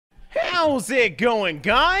How's it going,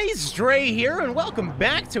 guys? Drae here, and welcome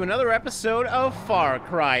back to another episode of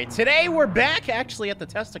Farcry. Today, we're back, actually, at the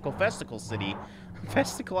Testicle Festival City.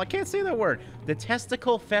 Festival? I can't say that word. The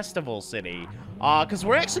Testicle Festival City. Because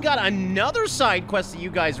we actually got another side quest that you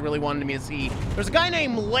guys really wanted me to see. There's a guy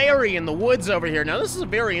named Larry in the woods over here. Now, this is a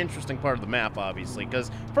very interesting part of the map, obviously,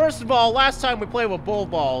 because, first of all, last time we played with bull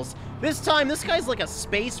balls. This time, this guy's like a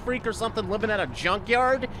space freak or something living at a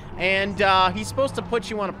junkyard, and he's supposed to put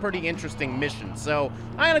you on a pretty interesting mission. So,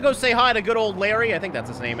 I'm gonna go say hi to good old Larry, I think that's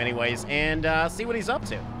his name anyways, and see what he's up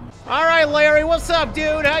to. All right, Larry, what's up,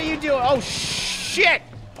 dude? How you doing? Oh, shit!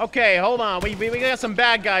 Okay, hold on. We got some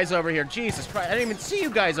bad guys over here. Jesus Christ, I didn't even see you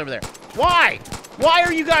guys over there. Why? Why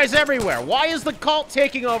are you guys everywhere? Why is the cult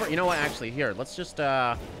taking over? You know what, actually, here, let's just,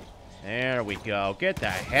 there we go. Get the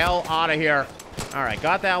hell out of here. All right,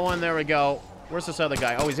 got that one. There we go. Where's this other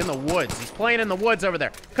guy? Oh, he's in the woods. He's playing in the woods over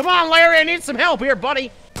there. Come on, Larry. I need some help here,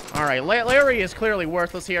 buddy. All right, Larry is clearly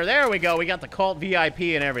worthless here. There we go. We got the cult VIP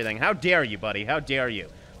and everything. How dare you, buddy? How dare you?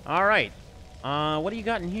 All right. What do you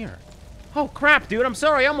got in here? Oh, crap, dude. I'm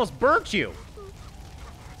sorry. I almost burnt you.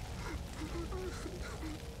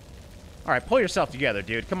 All right, pull yourself together,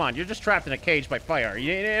 dude. Come on. You're just trapped in a cage by fire.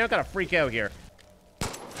 You don't got to freak out here.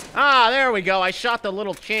 Ah, there we go. I shot the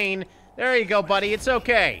little chain. There you go, buddy. It's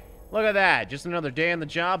okay. Look at that. Just another day on the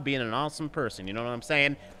job being an awesome person. You know what I'm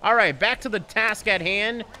saying? All right, back to the task at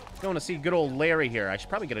hand. Going to see good old Larry here. I should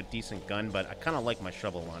probably get a decent gun, but I kind of like my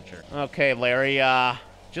shovel launcher. Okay, Larry,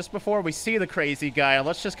 just before we see the crazy guy,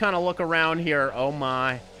 let's just kind of look around here. Oh,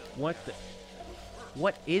 my. What the...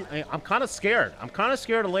 What is... I'm kind of scared. I'm kind of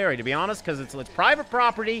scared of Larry, to be honest, because it's private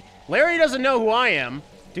property. Larry doesn't know who I am.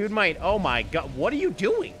 Dude might... Oh, my God. What are you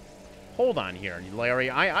doing? Hold on here, Larry.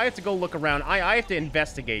 I have to go look around. I have to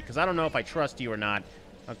investigate, because I don't know if I trust you or not.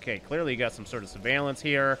 Okay, clearly you got some sort of surveillance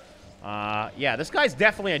here. Yeah, this guy's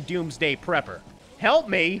definitely a doomsday prepper. Help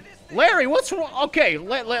me? Larry, what's wrong? Okay,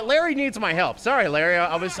 Larry needs my help. Sorry, Larry,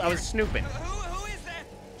 I was snooping. Who is that?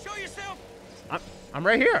 Show yourself! I'm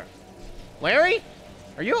right here. Larry?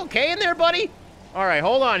 Are you okay in there, buddy? All right,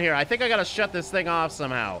 hold on here. I think I gotta shut this thing off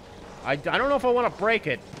somehow. I don't know if I want to break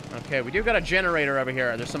it. Okay, we do got a generator over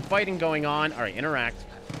here. There's some fighting going on. All right, interact.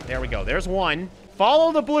 There we go. There's one.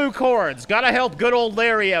 Follow the blue cords. Gotta help good old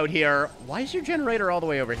Larry out here. Why is your generator all the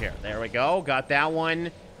way over here? There we go. Got that one.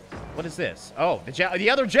 What is this? Oh, the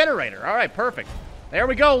other generator. All right, perfect. There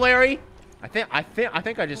we go, Larry. I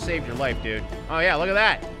think I just saved your life, dude. Oh yeah, look at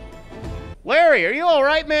that. Larry, are you all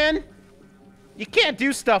right, man? You can't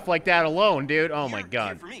do stuff like that alone, dude. Oh my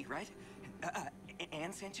God. You're here for me, right?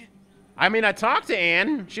 Anne sent you? I mean, I talked to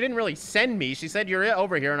Anne. She didn't really send me. She said you're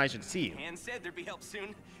over here and I should see you. Anne said there'd be help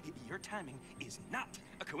soon. Your timing is not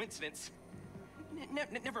a coincidence.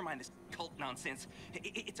 Never mind this cult nonsense.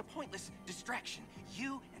 It's a pointless distraction.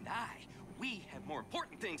 You and we have more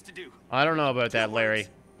important things to do. I don't know about that, Larry.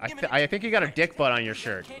 I think you got a dick butt on your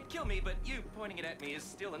shirt. Can't kill me, but you pointing it at me is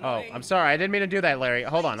still annoying. Oh, I'm sorry. I didn't mean to do that, Larry.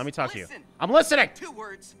 Hold on. Let me talk to you. I'm listening. 2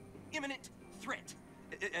 words. Imminent threat.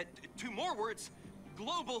 2 more words.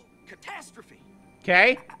 Global catastrophe.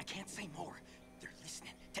 Okay. I can't say more. They're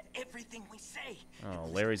listening to everything we say. Oh,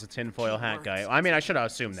 Larry's a tinfoil hat guy. I mean, I should have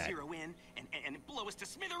assumed that. Zero in and blow us to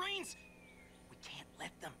smithereens. We can't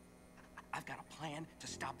let them. I've got a plan to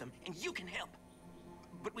stop them, and you can help.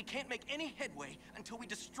 But we can't make any headway until we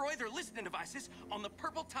destroy their listening devices on the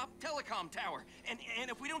purple top telecom tower. And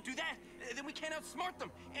if we don't do that, then we can't outsmart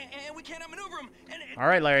them, and we can't outmaneuver them. All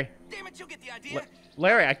right, Larry. Damn it, you'll get the idea.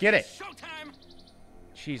 Larry, I get it. Showtime.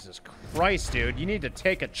 Jesus Christ, dude. You need to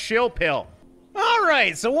take a chill pill. All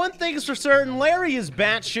right, so one thing's for certain. Larry is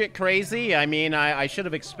batshit crazy. I mean, I should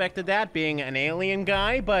have expected that, being an alien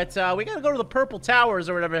guy. But we got to go to the Purple Towers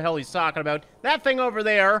or whatever the hell he's talking about. That thing over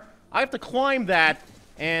there, I have to climb that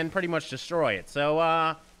and pretty much destroy it. So,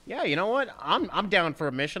 yeah, you know what? I'm down for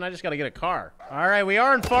a mission. I just got to get a car. All right, we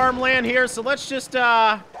are in farmland here, so let's just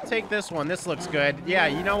take this one. This looks good. Yeah,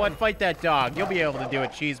 you know what? Fight that dog. You'll be able to do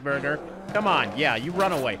it, Cheeseburger. Come on. Yeah, you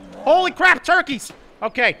run away. Holy crap, turkeys!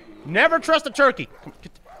 Okay, never trust a turkey. Come,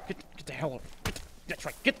 get the hell over. That's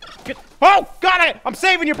right. Get. Oh, got it! I'm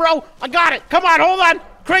saving you, bro. I got it. Come on, hold on.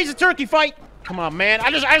 Crazy turkey fight. Come on, man. I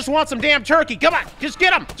just want some damn turkey. Come on, just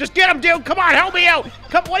get him. Just get him, dude. Come on, help me out.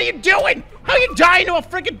 Come, what are you doing? How are you dying to a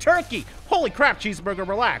freaking turkey? Holy crap, Cheeseburger,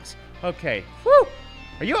 relax. Okay. Whew.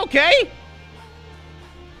 Are you okay?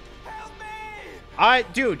 Help me!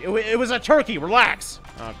 Dude, it was a turkey. Relax.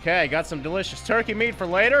 Okay, got some delicious turkey meat for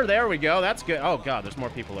later. There we go. That's good. Oh, God, there's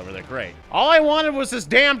more people over there. Great. All I wanted was this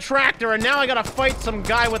damn tractor, and now I gotta fight some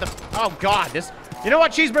guy with a... Oh, God, this... You know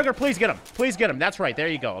what, Cheeseburger? Please get him. Please get him. That's right. There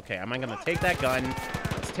you go. Okay, I'm gonna take that gun.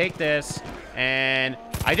 Let's take this, and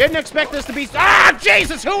I didn't expect this to be... Ah,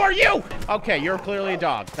 Jesus, who are you? Okay, you're clearly a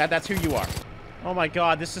dog. That's who you are. Oh my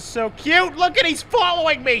God, this is so cute. Look at, he's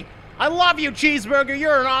following me. I love you, Cheeseburger.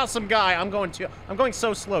 You're an awesome guy. I'm going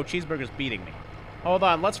so slow. Cheeseburger's beating me. Hold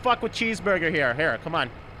on, let's fuck with Cheeseburger here. Here, come on.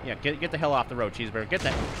 Yeah, get the hell off the road, Cheeseburger. Get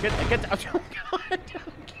the... Oh, God.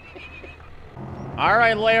 All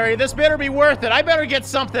right, Larry, this better be worth it. I better get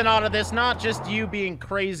something out of this, not just you being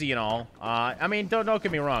crazy and all. I mean, don't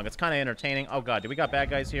get me wrong. It's kind of entertaining. Oh, God, do we got bad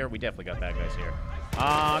guys here? We definitely got bad guys here.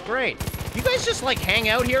 Great. You guys just, like, hang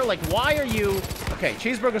out here? Like, why are you... Okay,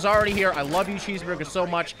 Cheeseburger's already here. I love you, Cheeseburger, so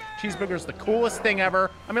much. Cheeseburger's the coolest thing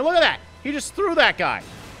ever. I mean, look at that. He just threw that guy.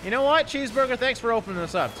 You know what, Cheeseburger? Thanks for opening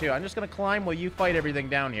this up, too. I'm just going to climb while you fight everything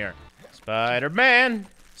down here. Spider-Man.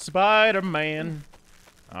 Spider-Man.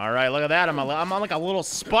 All right, look at that. I'm on like a little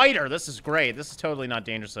spider. This is great. This is totally not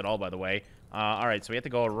dangerous at all, by the way. All right, so we have to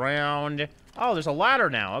go around. Oh, there's a ladder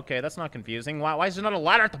now. Okay, that's not confusing. Why is there not a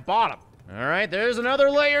ladder at the bottom? All right, there's another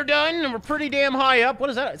layer done, and we're pretty damn high up. What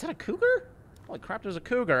is that? Is that a cougar? Holy crap, there's a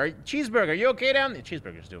cougar. Cheeseburger, you okay down there?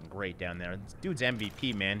 Cheeseburger's doing great down there. This dude's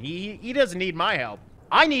MVP, man. He doesn't need my help.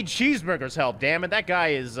 I need Cheeseburger's help, damn it. That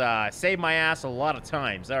guy is saved my ass a lot of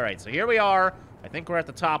times. All right, so here we are. I think we're at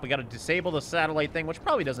the top. We got to disable the satellite thing, which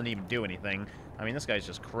probably doesn't even do anything. I mean, this guy's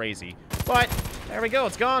just crazy. But there we go.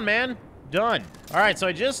 It's gone, man. Done. All right, so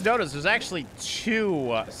I just noticed there's actually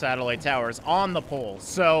 2 satellite towers on the pole.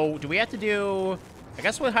 So do we have to do... I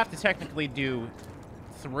guess we'll have to technically do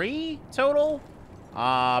 3 total.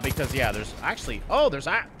 Because, yeah, there's actually... Oh, there's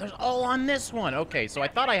all on this one. Okay, so I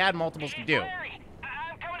thought I had multiples to do. Larry,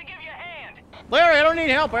 I'm coming to give you a hand. Larry, I don't need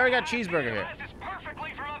help. I already got Cheeseburger here.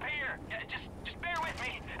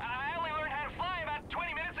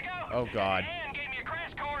 Oh, God.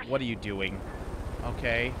 What are you doing?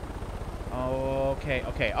 Okay. Oh,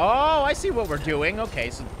 okay. Oh, I see what we're doing. Okay,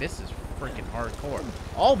 so this is freaking hardcore.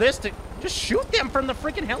 All this to... Just shoot them from the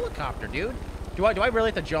freaking helicopter, dude. Do I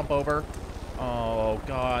really have to jump over? Oh,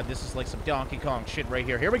 God. This is like some Donkey Kong shit right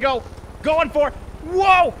here. Here we go. Going for...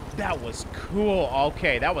 Whoa! That was cool.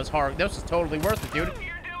 Okay, that was hard. This is totally worth it, dude. You're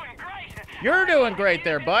doing great. You're doing great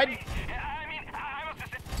there, bud.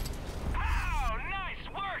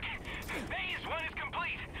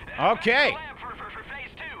 Okay.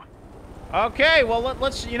 Okay, well,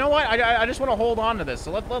 let's, you know what? I just want to hold on to this.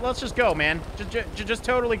 So let's just go, man. Just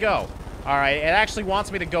totally go. All right, it actually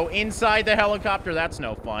wants me to go inside the helicopter. That's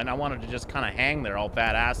no fun. I wanted to just kind of hang there all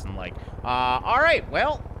badass and like. All right,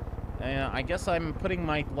 well, I guess I'm putting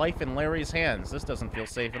my life in Larry's hands. This doesn't feel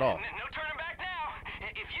safe at all. No turning back now.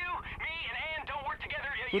 If you, me, and Ann don't work together...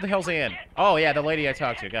 Who the hell's Ann? Oh, yeah, the lady I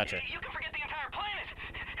talked to. Gotcha. You can forget the entire planet.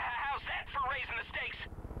 How's that for raising the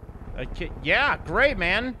stakes? Yeah, great,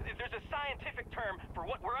 man. There's a scientific term for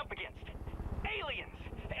what we're up against. Aliens.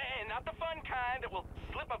 And not the fun kind that will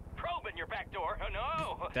slip a probe in your back door. Oh,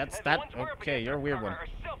 no. Okay, you're a weird one. Are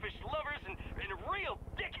selfish lovers and real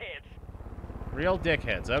dickheads. Real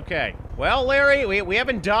dickheads, okay. Well, Larry, we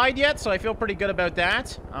haven't died yet, so I feel pretty good about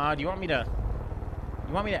that. Do you want me to...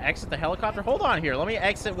 You want me to exit the helicopter? Hold on here. Let me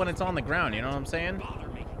exit when it's on the ground, you know what I'm saying?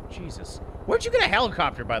 Jesus. Where'd you get a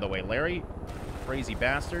helicopter, by the way, Larry? Crazy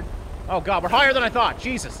bastard. Oh, God, we're higher than I thought.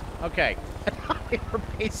 Jesus. Okay. I thought we were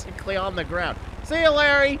basically on the ground. See you,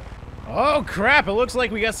 Larry. Oh, crap. It looks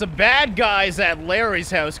like we got some bad guys at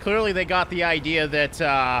Larry's house. Clearly, they got the idea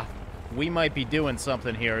that, we might be doing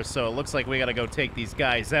something here, so it looks like we gotta go take these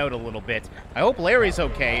guys out a little bit. I hope Larry's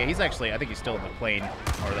okay. He's actually, I think he's still in the plane,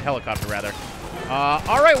 or the helicopter, rather.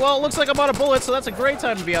 Alright, well, it looks like I'm out of bullets, so that's a great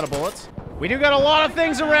time to be out of bullets. We do got a lot of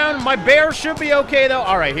things around. My bear should be okay, though.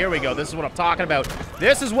 Alright, here we go. This is what I'm talking about.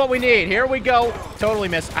 This is what we need. Here we go. Totally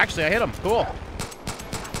missed. Actually, I hit him. Cool.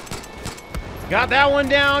 Got that one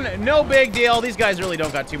down. No big deal. These guys really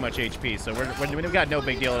don't got too much HP, so we've got no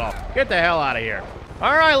big deal at all. Get the hell out of here.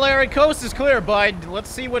 All right, Larry, coast is clear, bud. Let's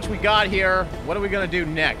see what we got here. What are we gonna do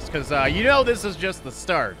next? Because you know this is just the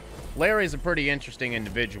start. Larry's a pretty interesting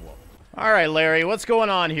individual. All right, Larry, what's going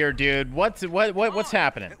on here, dude? What's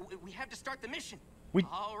happening? We have to start the mission.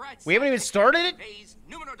 All right, we haven't even started it? Phase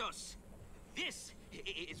numero dos. This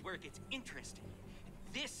is where it gets interesting.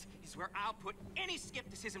 This is where I'll put any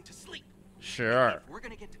skepticism to sleep. Sure. If we're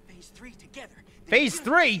gonna get to phase 3 together. Phase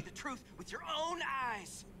 3? See the truth with your own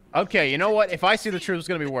eyes. Okay, you know what? If I see the truth, it's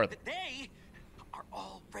gonna be worth it. They are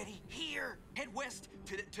already here. Head west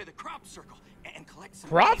to the crop circle and collect some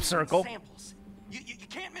crop circle samples. You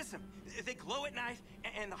can't miss them. They glow at night,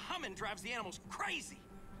 and the humming drives the animals crazy.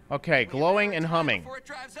 Okay, glowing and humming. Before it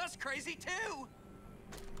drives us crazy too.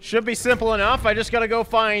 Should be simple enough. I just gotta go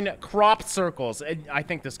find crop circles. I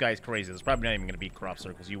think this guy's crazy. There's probably not even gonna be crop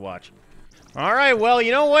circles. You watch. All right, well,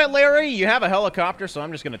 you know what, Larry? You have a helicopter, so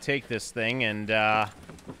I'm just going to take this thing and, I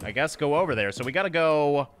guess go over there. So we got to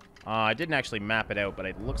go... I didn't actually map it out, but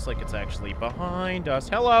it looks like it's actually behind us.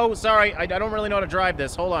 Hello! Sorry, I don't really know how to drive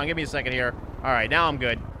this. Hold on, give me a second here. All right, now I'm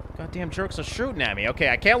good. Goddamn jerks are shooting at me. Okay,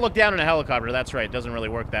 I can't look down in a helicopter. That's right, it doesn't really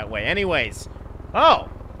work that way. Anyways. Oh!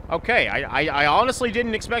 Okay, I honestly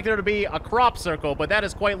didn't expect there to be a crop circle, but that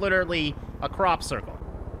is quite literally a crop circle.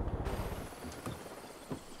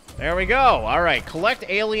 There we go. All right, collect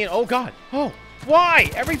alien. Oh, God. Oh,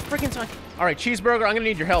 why? Every freaking time. All right, Cheeseburger, I'm going to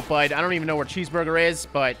need your help, bud. I don't even know where Cheeseburger is,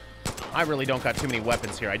 but I really don't got too many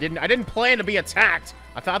weapons here. I didn't plan to be attacked.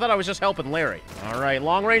 I thought I was just helping Larry. All right,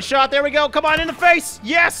 long-range shot. There we go. Come on, in the face.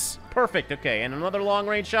 Yes. Perfect. Okay, and another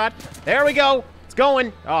long-range shot. There we go. It's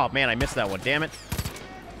going. Oh, man, I missed that one. Damn it.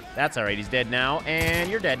 That's all right. He's dead now,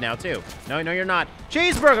 and you're dead now, too. No, you're not.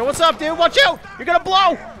 Cheeseburger, what's up, dude? Watch out! You're gonna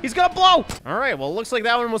blow! He's gonna blow! All right, well, it looks like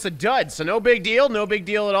that one was a dud, so no big deal. No big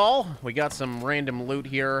deal at all. We got some random loot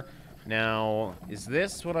here. Now, is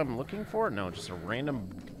this what I'm looking for? No, just a random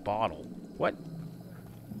bottle. What?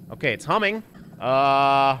 Okay, it's humming.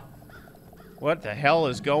 What the hell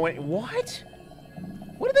is going... What?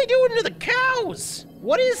 What are they doing to the cows?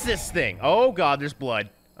 What is this thing? Oh, God, there's blood.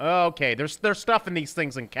 Okay, they're stuffing these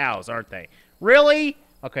things in cows, aren't they? Really?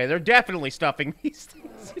 Okay, they're definitely stuffing these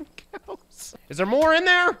things in cows. Is there more in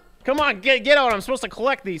there? Come on, get out. I'm supposed to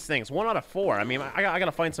collect these things. 1 out of 4. I mean, I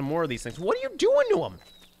gotta find some more of these things. What are you doing to them?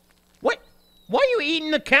 What? Why are you eating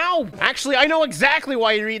the cow? Actually, I know exactly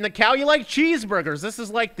why you're eating the cow. You like cheeseburgers. This is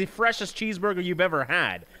like the freshest cheeseburger you've ever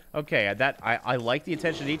had. Okay, I like the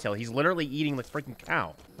attention to detail. He's literally eating the freaking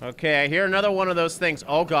cow. Okay, I hear another one of those things.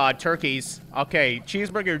 Oh, God, turkeys. Okay,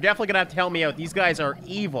 Cheeseburger, you're definitely gonna have to help me out. These guys are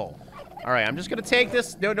evil. All right, I'm just gonna take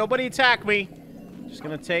this. No, nobody attack me. Just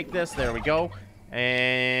gonna take this. There we go.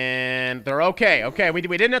 And they're okay. Okay, we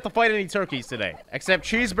didn't have to fight any turkeys today. Except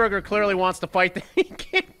Cheeseburger clearly wants to fight them. He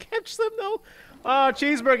can't catch them, though. Oh,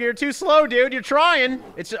 Cheeseburger, you're too slow, dude. You're trying.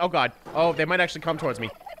 It's oh, God. Oh, they might actually come towards me.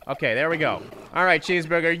 Okay, there we go. All right,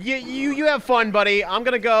 Cheeseburger, you have fun, buddy. I'm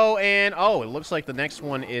gonna go and... Oh, it looks like the next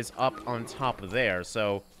one is up on top of there,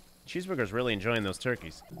 so... Cheeseburger's really enjoying those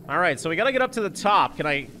turkeys. All right, so we gotta get up to the top. Can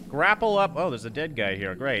I grapple up? Oh, there's a dead guy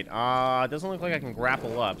here. Great. It doesn't look like I can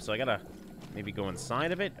grapple up, so I gotta maybe go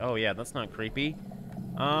inside of it. Oh, yeah, that's not creepy.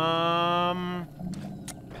 Well,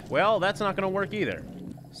 that's not gonna work either.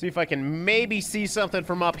 See if I can maybe see something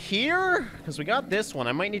from up here, because we got this one.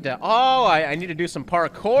 I might need to... Oh, I need to do some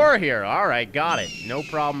parkour here. All right, got it. No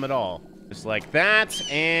problem at all. Just like that,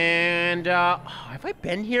 and, have I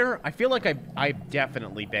been here? I feel like I've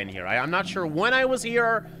definitely been here. I'm not sure when I was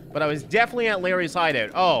here, but I was definitely at Larry's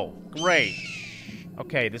hideout. Oh, great.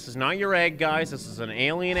 Okay, this is not your egg, guys. This is an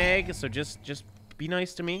alien egg, so just be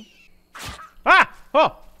nice to me. Ah!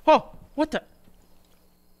 Oh! What the?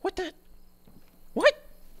 What the? What?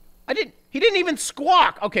 He didn't even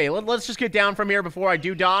squawk. Okay, let's just get down from here before I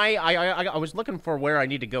do die. I was looking for where I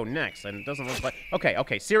need to go next, and it doesn't look like...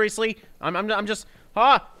 Okay, seriously? I'm just...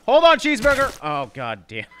 hold on, Cheeseburger. Oh, God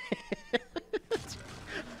damn it.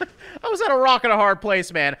 I was at a rock and a hard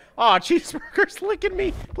place, man. Oh, Cheeseburger's licking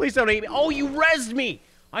me. Please don't eat me. Oh, you rezzed me.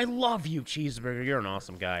 I love you, Cheeseburger. You're an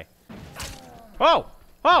awesome guy.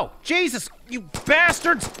 Oh, Jesus, you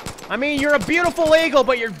bastards. I mean, you're a beautiful eagle,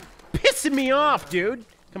 but you're pissing me off, dude.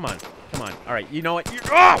 Come on. All right, you know what?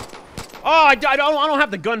 I don't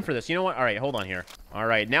have the gun for this. You know what? All right, hold on here. All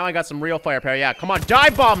right, now I got some real firepower. Yeah, come on,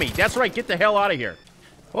 dive bomb me. That's right, get the hell out of here.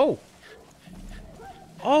 Oh,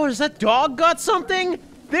 is that dog got something?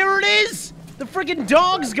 There it is. The freaking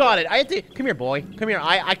dog's got it. I have to... Come here, boy. Come here.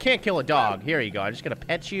 I can't kill a dog. Here you go. I'm just gonna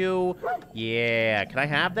pet you. Yeah, can I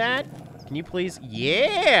have that? Can you please?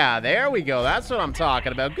 Yeah, there we go. That's what I'm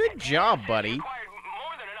talking about. Good job, buddy.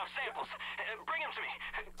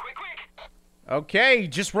 Okay,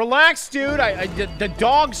 just relax, dude. The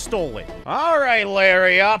dog stole it. All right,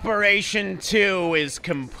 Larry, Operation 2 is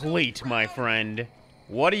complete, my friend.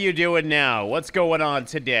 What are you doing now? What's going on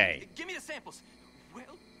today? Give me the samples. Well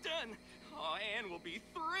done. Oh, Anne will be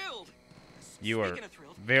thrilled. You are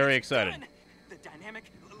very excited. Done. The dynamic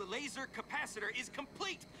laser capacitor is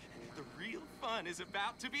complete. The real fun is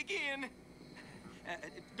about to begin.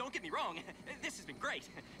 Don't get me wrong, this has been great.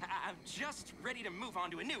 I'm just ready to move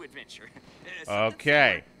on to a new adventure.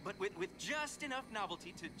 Okay. Similar, but with just enough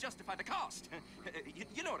novelty to justify the cost.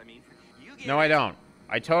 You know what I mean. No, I don't.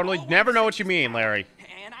 I totally never know what you mean, Larry.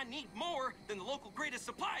 And I need more than the local greatest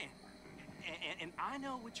supply. And I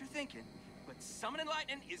know what you're thinking, but summoning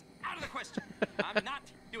lightning is out of the question. I'm not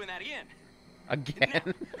doing that again.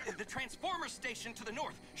 Again? The transformer station to the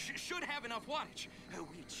north should have enough wattage.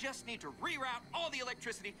 We just need to reroute all the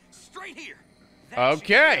electricity straight here. That should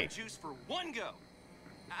give us juice for one go.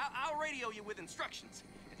 I'll radio you with instructions.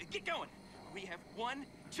 Get going. We have one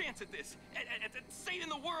chance at this, at saving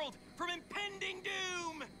the world from impending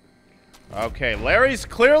doom. Okay, Larry's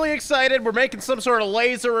clearly excited. We're making some sort of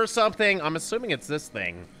laser or something. I'm assuming it's this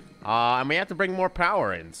thing. And we have to bring more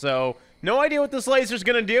power in. So, no idea what this laser's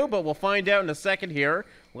gonna do, but we'll find out in a second here.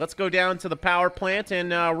 Let's go down to the power plant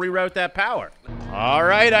and reroute that power. All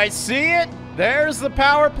right, I see it. There's the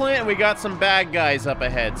power plant. We got some bad guys up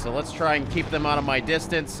ahead, so let's try and keep them out of my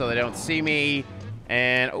distance so they don't see me.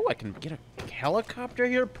 And, oh, I can get a helicopter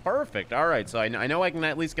here? Perfect. All right, so I know I can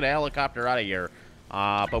at least get a helicopter out of here.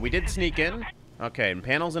 But we did sneak in. Okay, and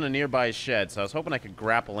panel's in a nearby shed, so I was hoping I could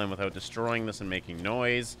grapple in without destroying this and making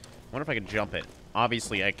noise. I wonder if I could jump it.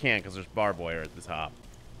 Obviously, I can't because there's barbed wire at the top.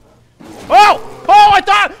 Oh! Oh, I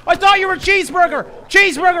thought you were Cheeseburger!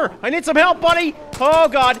 Cheeseburger! I need some help, buddy! Oh,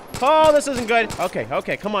 God. Oh, this isn't good. Okay,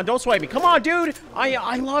 okay, come on, don't swipe me. Come on, dude!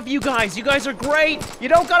 I love you guys. You guys are great! You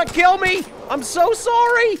don't gotta kill me! I'm so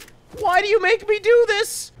sorry! Why do you make me do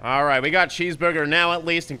this? All right, we got Cheeseburger now at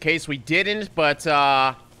least, in case we didn't, but,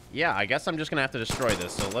 yeah, I guess I'm just gonna have to destroy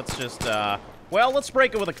this, so let's just, well, let's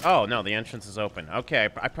break it with a... Oh, no, the entrance is open. Okay,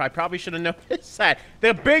 I probably should have noticed that.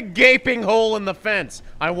 The big gaping hole in the fence.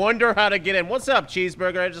 I wonder how to get in. What's up,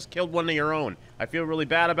 Cheeseburger? I just killed one of your own. I feel really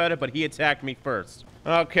bad about it, but he attacked me first.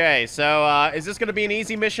 Okay, so, is this gonna be an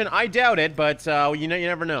easy mission? I doubt it, but, you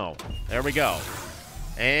never know. There we go.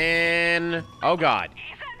 And... Oh, God.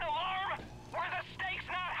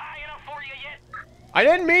 I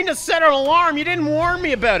didn't mean to set an alarm. You didn't warn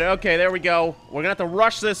me about it. Okay, there we go. We're gonna have to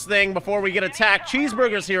rush this thing before we get attacked.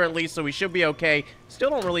 Cheeseburger's here at least, so we should be okay. Still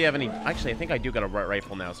don't really have any... Actually, I think I do got a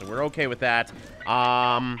rifle now, so we're okay with that.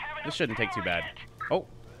 This shouldn't take too bad. Oh.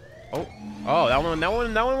 Oh. Oh, that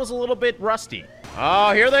one was a little bit rusty.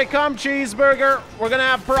 Oh, here they come, Cheeseburger. We're gonna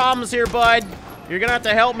have problems here, bud. You're gonna have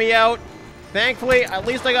to help me out. Thankfully, at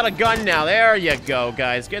least I got a gun now. There you go,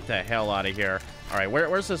 guys. Get the hell out of here. All right,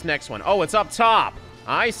 where's this next one? Oh, it's up top.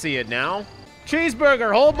 I see it now.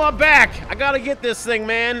 Cheeseburger, hold my back. I gotta get this thing,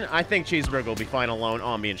 man. I think Cheeseburger will be fine alone. Oh,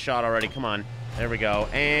 I'm being shot already. Come on. There we go.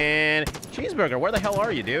 And Cheeseburger, where the hell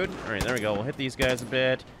are you, dude? All right, there we go. We'll hit these guys a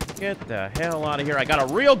bit. Get the hell out of here. I got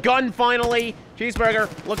a real gun finally. Cheeseburger,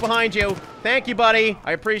 look behind you. Thank you, buddy.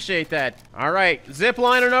 I appreciate that. All right, zip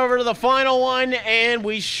lining over to the final one, and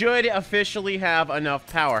we should officially have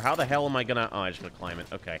enough power. How the hell am I gonna... Oh, I just gotta climb it.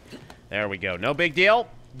 Okay. There we go. No big deal.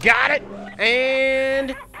 Got it.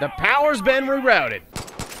 And the power's been rerouted.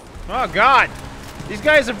 Oh, God. These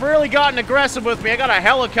guys have really gotten aggressive with me. I got a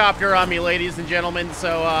helicopter on me, ladies and gentlemen.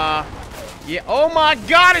 So, yeah. Oh, my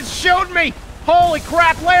God. It showed me. Holy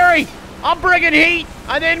crap, Larry. I'm bringing heat.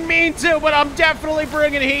 I didn't mean to, but I'm definitely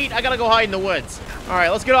bringing heat. I got to go hide in the woods. All right,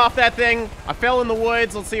 let's get off that thing. I fell in the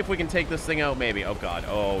woods. Let's see if we can take this thing out, maybe. Oh, God.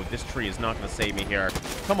 Oh, this tree is not going to save me here.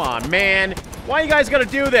 Come on, man. Why you guys got to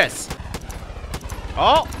do this?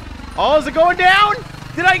 Oh. Oh, is it going down?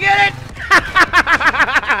 Did I get it?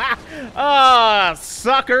 Ah,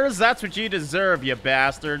 suckers. That's what you deserve, you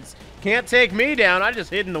bastards. Can't take me down. I just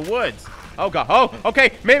hid in the woods. Oh, God. Oh,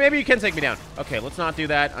 okay. Maybe you can take me down. Okay, let's not do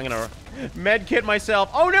that. I'm going to med kit myself.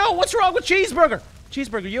 Oh, no. What's wrong with Cheeseburger?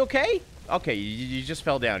 Cheeseburger, you okay? Okay, you just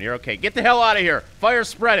fell down. You're okay. Get the hell out of here. Fire's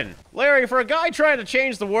spreading. Larry, for a guy trying to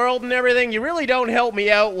change the world and everything, you really don't help me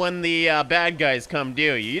out when the bad guys come, do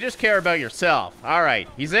you? You just care about yourself. All right,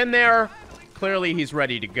 he's in there. Clearly, he's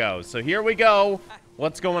ready to go. So here we go.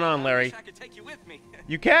 What's going on, Larry? I wish I could take you with me.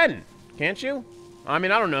 You can. Can't you? I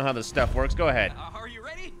mean, I don't know how this stuff works. Go ahead. Are you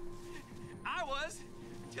ready? I was,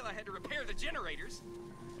 until I had to repair the generators.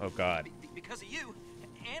 Oh, God. Because of you,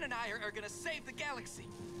 Ann and I are going to save the galaxy.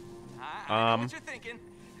 I know what you're thinking.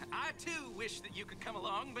 I too wish that you could come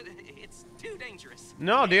along, but it's too dangerous.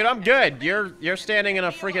 No, dude, I'm good. You're standing in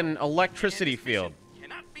a freaking electricity field.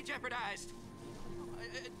 Cannot be jeopardized.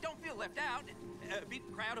 Don't feel left out. Be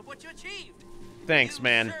proud of what you achieved. Thanks,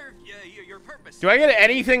 man. Served, your purpose. Do I get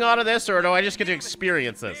anything out of this, or do I just get to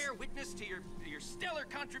experience this? Bear witness to your stellar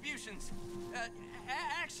contributions.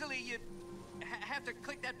 Actually, you have to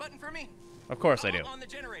click that button for me. Of course I do. On the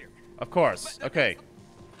generator. Of course. Okay.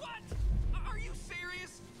 What?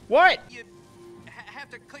 What? You have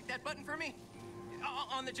to click that button for me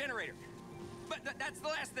on the generator. But that's the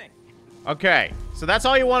last thing. Okay, so that's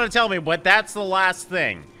all you want to tell me, but that's the last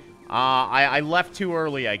thing. I left too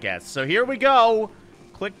early, I guess. So here we go.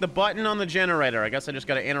 Click the button on the generator. I guess I just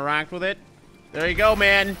got to interact with it. There you go,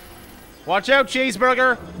 man. Watch out,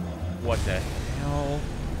 Cheeseburger. What the hell?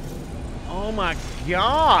 Oh, my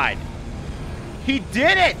God. He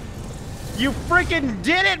did it! You freaking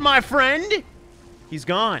did it, my friend! He's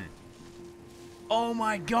gone. Oh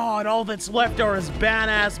my god, all that's left are his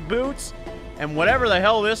badass boots and whatever the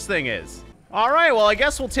hell this thing is. Alright, well, I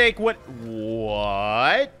guess we'll take what?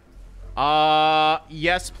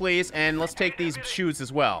 Yes, please, and let's take these shoes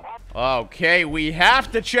as well. Okay, we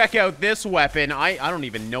have to check out this weapon. I don't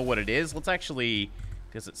even know what it is. Let's actually,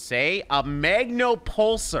 does it say? A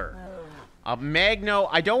magnopulsar. A magno,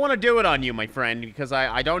 I don't want to do it on you, my friend, because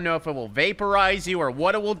I don't know if it will vaporize you or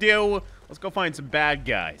what it will do. Let's go find some bad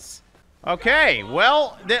guys. Okay,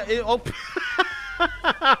 well,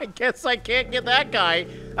 I guess I can't get that guy.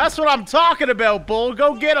 That's what I'm talking about, Bull.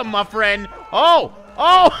 Go get him, my friend. Oh!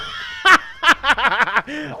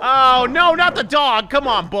 Oh, no, not the dog. Come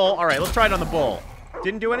on, Bull. All right, let's try it on the Bull.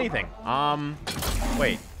 Didn't do anything.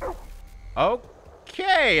 Wait.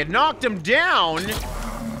 Okay, it knocked him down.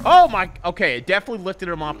 Oh, my. Okay, it definitely lifted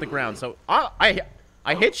him off the ground. So, I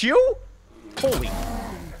hit you? Holy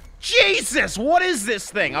Jesus, what is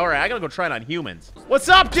this thing? All right, I gotta go try it on humans. What's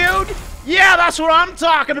up, dude? Yeah, that's what I'm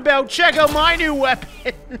talking about. Check out my new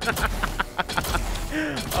weapon.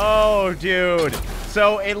 Oh, dude.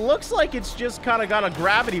 So it looks like it's just kind of got a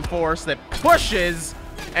gravity force that pushes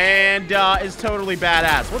and is totally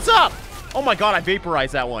badass. What's up? Oh my god, I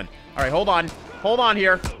vaporized that one. All right, hold on. Hold on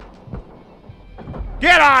here.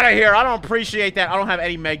 Get out of here. I don't appreciate that. I don't have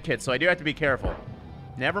any med kits, so I do have to be careful.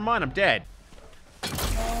 Never mind, I'm dead.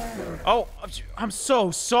 Oh, I'm so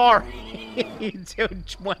sorry.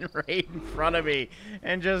 Dude went right in front of me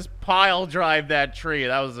and just pile drive that tree.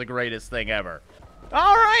 That was the greatest thing ever.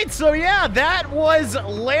 All right, so yeah, that was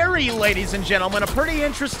Larry, ladies and gentlemen. A pretty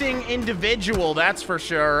interesting individual, that's for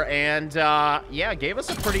sure. And yeah, gave us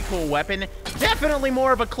a pretty cool weapon. Definitely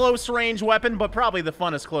more of a close-range weapon, but probably the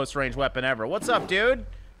funnest close-range weapon ever. What's up, dude?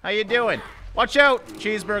 How you doing? Watch out,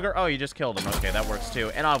 cheeseburger. Oh, you just killed him. Okay, that works too.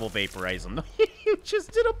 And I will vaporize him. You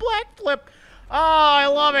just did a black flip. Oh, I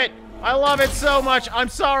love it. I love it so much. I'm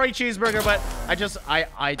sorry, cheeseburger, but this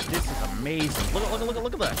is amazing. Look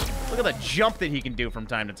at the jump that he can do from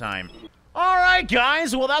time to time. All right,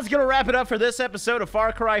 guys. Well, that's gonna wrap it up for this episode of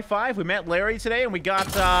Far Cry 5. We met Larry today, and we got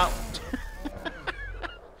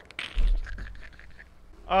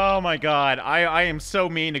oh my god, I am so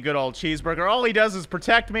mean to good old cheeseburger. All he does is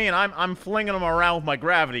protect me, and I'm flinging him around with my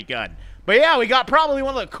gravity gun. But yeah, we got probably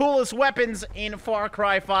one of the coolest weapons in Far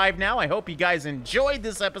Cry 5 now. I hope you guys enjoyed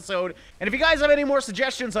this episode. And if you guys have any more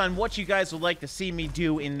suggestions on what you guys would like to see me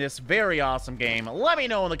do in this very awesome game, let me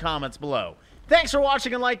know in the comments below. Thanks for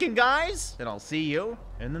watching and liking, guys, and I'll see you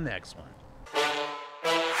in the next one.